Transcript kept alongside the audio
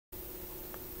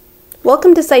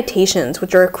Welcome to citations,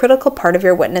 which are a critical part of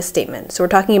your witness statement. So we're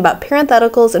talking about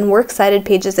parentheticals and works cited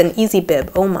pages and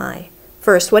EasyBib. Oh my.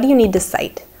 First, what do you need to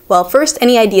cite? Well, first,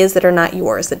 any ideas that are not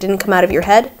yours, that didn't come out of your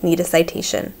head, need a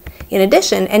citation. In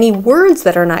addition, any words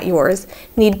that are not yours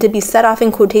need to be set off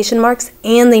in quotation marks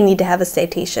and they need to have a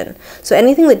citation. So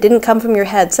anything that didn't come from your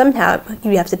head, somehow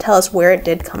you have to tell us where it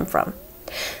did come from.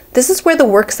 This is where the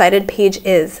works cited page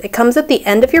is. It comes at the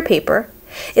end of your paper.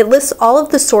 It lists all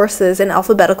of the sources in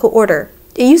alphabetical order.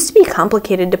 It used to be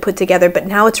complicated to put together, but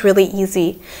now it's really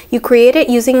easy. You create it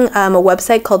using a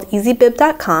website called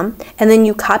easybib.com, and then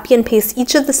you copy and paste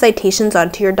each of the citations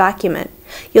onto your document.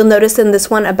 You'll notice in this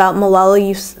one about Malala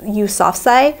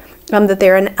Yousafzai that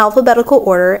they're in alphabetical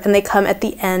order and they come at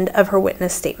the end of her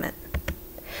witness statement.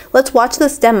 Let's watch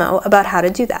this demo about how to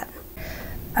do that.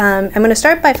 I'm going to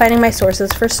start by finding my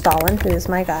sources for Stalin, who is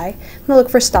my guy. I'm going to look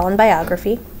for Stalin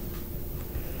biography.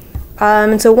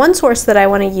 And so one source that I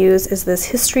want to use is this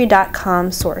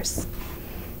history.com source.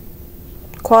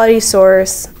 Quality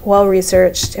source,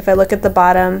 well-researched. If I look at the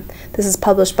bottom, this is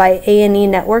published by A&E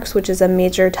Networks, which is a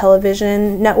major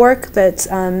television network that's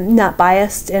not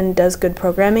biased and does good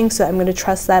programming, so I'm going to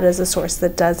trust that as a source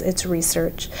that does its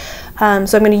research. So I'm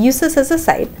going to use this as a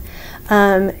cite.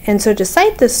 And so to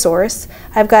cite this source,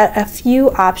 I've got a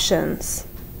few options.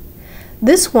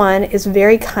 This one is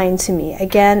very kind to me.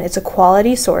 Again, it's a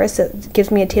quality source. It gives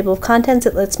me a table of contents,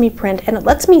 it lets me print, and it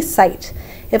lets me cite.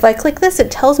 If I click this, it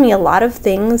tells me a lot of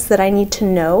things that I need to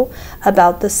know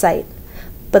about the site.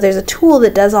 But there's a tool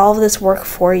that does all of this work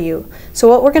for you. So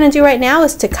what we're going to do right now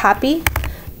is to copy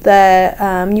the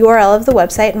URL of the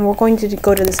website, and we're going to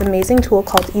go to this amazing tool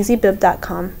called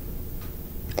easybib.com.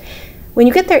 When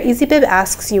you get there, EasyBib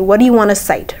asks you, what do you want to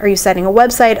cite? Are you citing a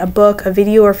website, a book, a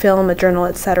video or film, a journal,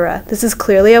 etc.? This is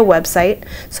clearly a website,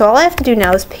 so all I have to do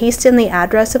now is paste in the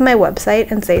address of my website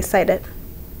and say cite it.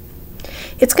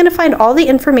 It's going to find all the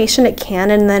information it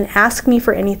can and then ask me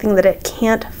for anything that it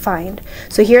can't find.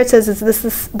 So here it says, is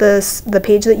this the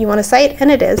page that you want to cite? And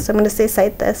it is, so I'm going to say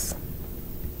cite this.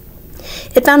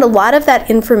 It found a lot of that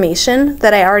information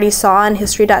that I already saw on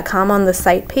history.com on the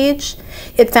site page.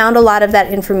 It found a lot of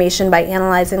that information by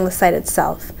analyzing the site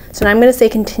itself. So now I'm going to say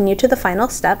continue to the final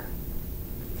step.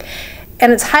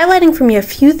 And it's highlighting for me a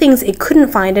few things it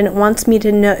couldn't find, and it wants me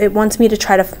to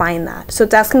try to find that. So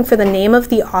it's asking for the name of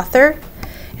the author.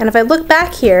 And if I look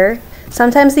back here,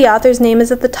 sometimes the author's name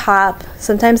is at the top,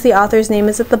 sometimes the author's name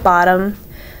is at the bottom.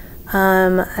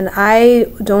 And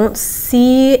I don't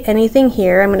see anything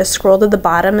here. I'm going to scroll to the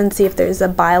bottom and see if there's a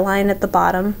byline at the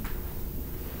bottom.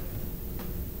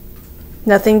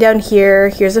 Nothing down here.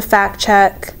 Here's a fact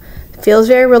check. Feels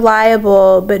very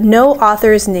reliable, but no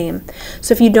author's name.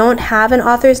 So if you don't have an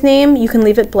author's name, you can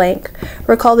leave it blank.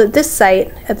 Recall that this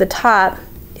site at the top,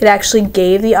 it actually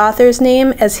gave the author's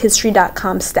name as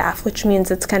history.com staff, which means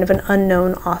it's kind of an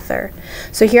unknown author.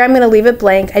 So here I'm going to leave it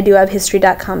blank. I do have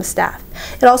history.com staff.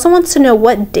 It also wants to know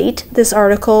what date this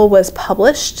article was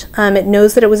published. It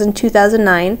knows that it was in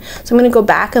 2009, so I'm going to go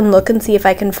back and look and see if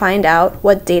I can find out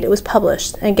what date it was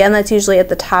published. And again, that's usually at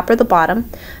the top or the bottom.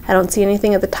 I don't see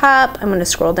anything at the top. I'm going to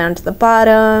scroll down to the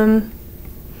bottom.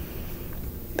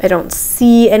 I don't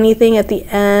see anything at the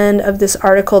end of this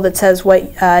article that says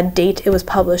what date it was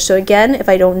published. So again, if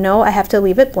I don't know, I have to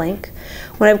leave it blank.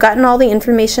 When I've gotten all the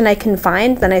information I can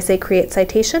find, then I say create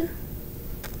citation.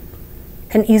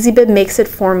 And EasyBib makes it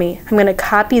for me. I'm going to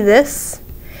copy this,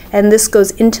 and this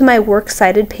goes into my works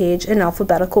cited page in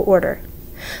alphabetical order.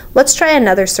 Let's try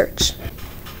another search.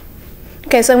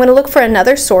 Okay, so I'm going to look for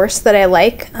another source that I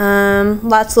like.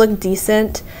 Lots look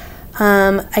decent.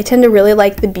 I tend to really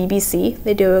like the BBC.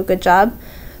 They do a good job.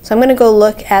 So I'm going to go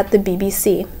look at the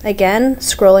BBC. Again,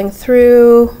 scrolling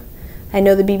through. I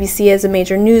know the BBC is a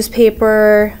major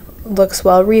newspaper, looks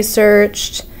well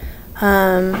researched,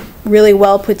 really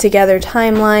well put together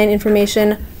timeline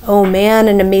information. Oh man,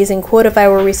 an amazing quote if I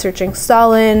were researching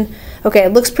Stalin. Okay,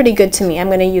 it looks pretty good to me. I'm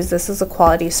going to use this as a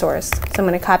quality source. So I'm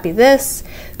going to copy this,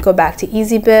 go back to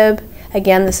EasyBib.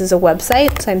 Again, this is a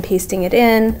website, so I'm pasting it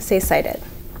in, say cite it.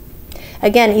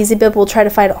 Again, EasyBib will try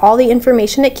to find all the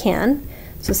information it can,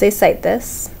 so say cite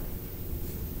this.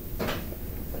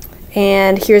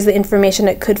 And here's the information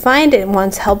it could find. It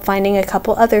wants help finding a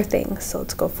couple other things, so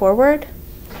let's go forward.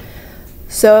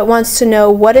 So it wants to know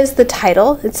what is the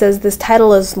title. It says this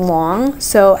title is long,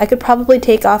 so I could probably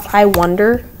take off I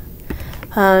wonder.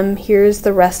 Here's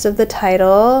the rest of the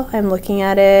title. I'm looking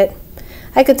at it.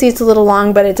 I could see it's a little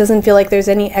long, but it doesn't feel like there's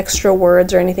any extra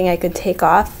words or anything I could take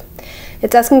off.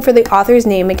 It's asking for the author's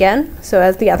name again. So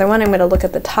as the other one, I'm going to look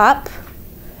at the top.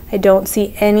 I don't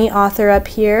see any author up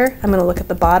here. I'm going to look at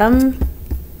the bottom.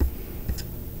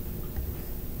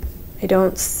 I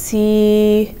don't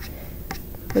see,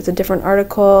 there's a different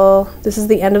article. This is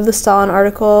the end of the Stalin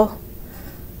article.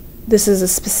 This is a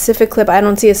specific clip. I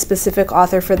don't see a specific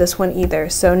author for this one either.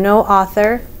 So no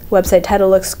author. Website title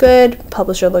looks good.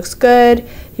 Publisher looks good.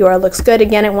 URL looks good.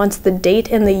 Again, it wants the date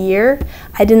and the year.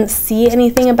 I didn't see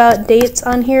anything about dates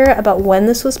on here, about when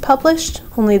this was published.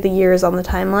 Only the year is on the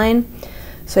timeline.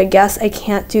 So I guess I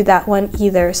can't do that one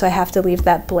either, so I have to leave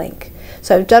that blank.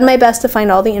 So I've done my best to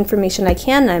find all the information I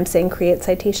can, and I'm saying create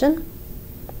citation.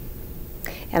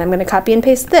 And I'm going to copy and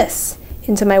paste this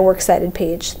into my works cited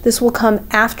page. This will come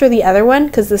after the other one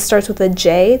because this starts with a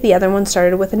J, the other one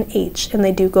started with an H, and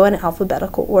they do go in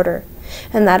alphabetical order.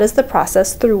 And that is the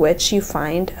process through which you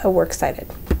find a works cited.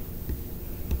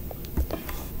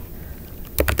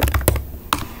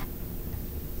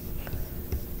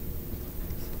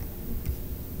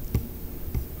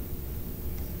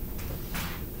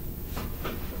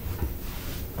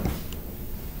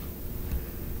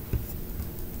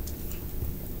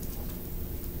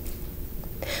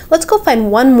 Let's go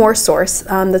find one more source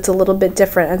that's a little bit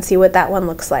different and see what that one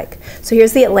looks like. So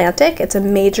here's The Atlantic. It's a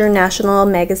major national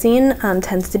magazine,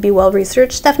 tends to be well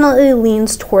researched, definitely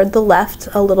leans toward the left,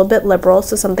 a little bit liberal,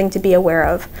 so something to be aware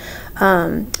of,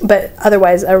 but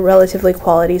otherwise a relatively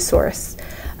quality source.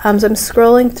 So I'm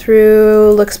scrolling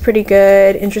through, looks pretty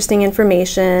good, interesting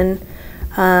information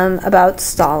about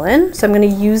Stalin. So I'm going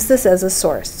to use this as a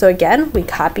source. So again, we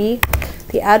copy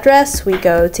the address, we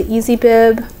go to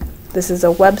EasyBib. This is a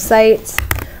website.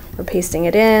 We're pasting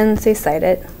it in, say cite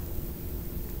it.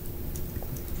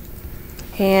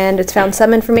 And it's found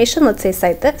some information. Let's say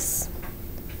cite this.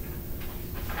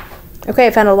 Okay, I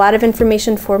found a lot of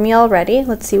information for me already.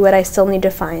 Let's see what I still need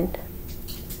to find.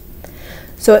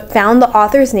 So it found the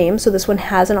author's name. So this one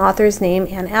has an author's name,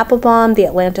 Anne Applebaum. The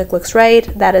Atlantic looks right.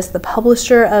 That is the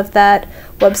publisher of that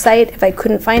website. If I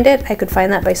couldn't find it, I could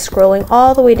find that by scrolling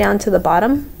all the way down to the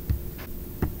bottom.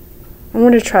 I'm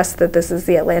going to trust that this is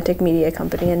the Atlantic Media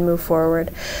Company and move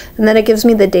forward. And then it gives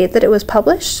me the date that it was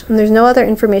published. And there's no other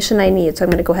information I need, so I'm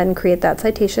going to go ahead and create that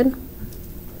citation.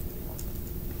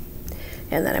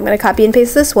 And then I'm going to copy and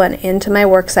paste this one into my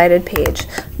works cited page.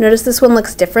 Notice this one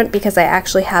looks different because I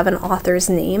actually have an author's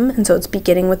name, and so it's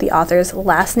beginning with the author's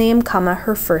last name, comma,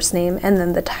 her first name, and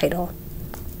then the title.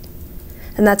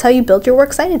 And that's how you build your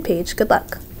works cited page. Good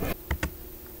luck.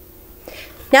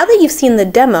 Now that you've seen the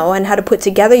demo on how to put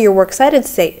together your works cited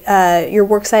section,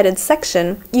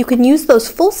 you can use those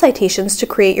full citations to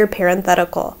create your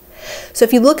parenthetical. So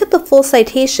if you look at the full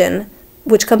citation,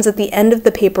 which comes at the end of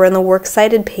the paper in the works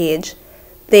cited page,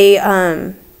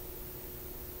 if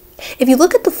you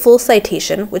look at the full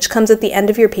citation, which comes at the end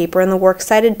of your paper in the works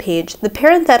cited page, the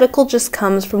parenthetical just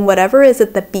comes from whatever is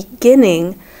at the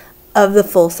beginning of the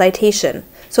full citation.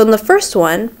 So in the first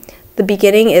one, the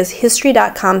beginning is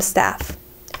history.com staff.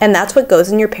 And that's what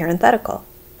goes in your parenthetical.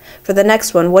 For the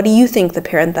next one, what do you think the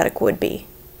parenthetical would be?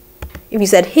 If you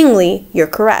said Hingley, you're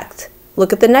correct.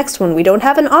 Look at the next one. We don't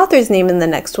have an author's name in the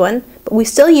next one, but we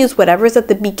still use whatever's at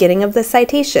the beginning of the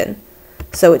citation.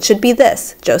 So it should be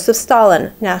this: Joseph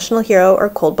Stalin, national hero or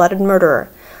cold-blooded murderer.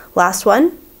 Last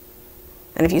one.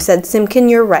 And if you said Simkin,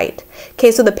 you're right.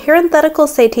 Okay, so the parenthetical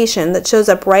citation that shows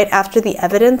up right after the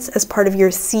evidence as part of your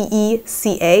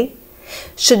CECA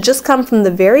should just come from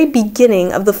the very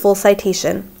beginning of the full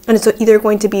citation. And it's either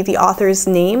going to be the author's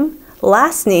name,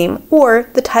 last name, or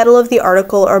the title of the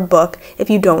article or book if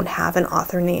you don't have an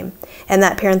author name. And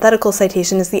that parenthetical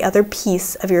citation is the other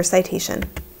piece of your citation.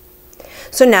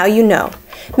 So now you know.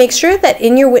 Make sure that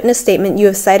in your witness statement you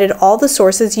have cited all the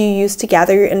sources you used to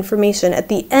gather your information at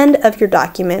the end of your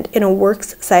document in a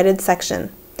works cited section.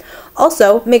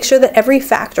 Also, make sure that every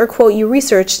fact or quote you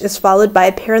researched is followed by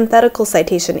a parenthetical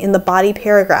citation in the body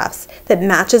paragraphs that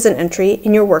matches an entry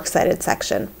in your works cited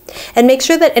section. And make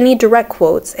sure that any direct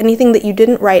quotes, anything that you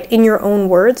didn't write in your own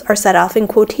words, are set off in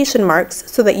quotation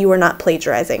marks so that you are not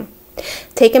plagiarizing.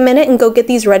 Take a minute and go get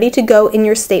these ready to go in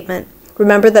your statement.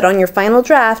 Remember that on your final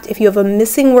draft, if you have a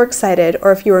missing works cited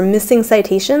or if you are missing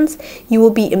citations, you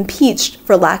will be impeached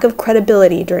for lack of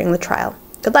credibility during the trial.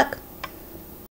 Good luck.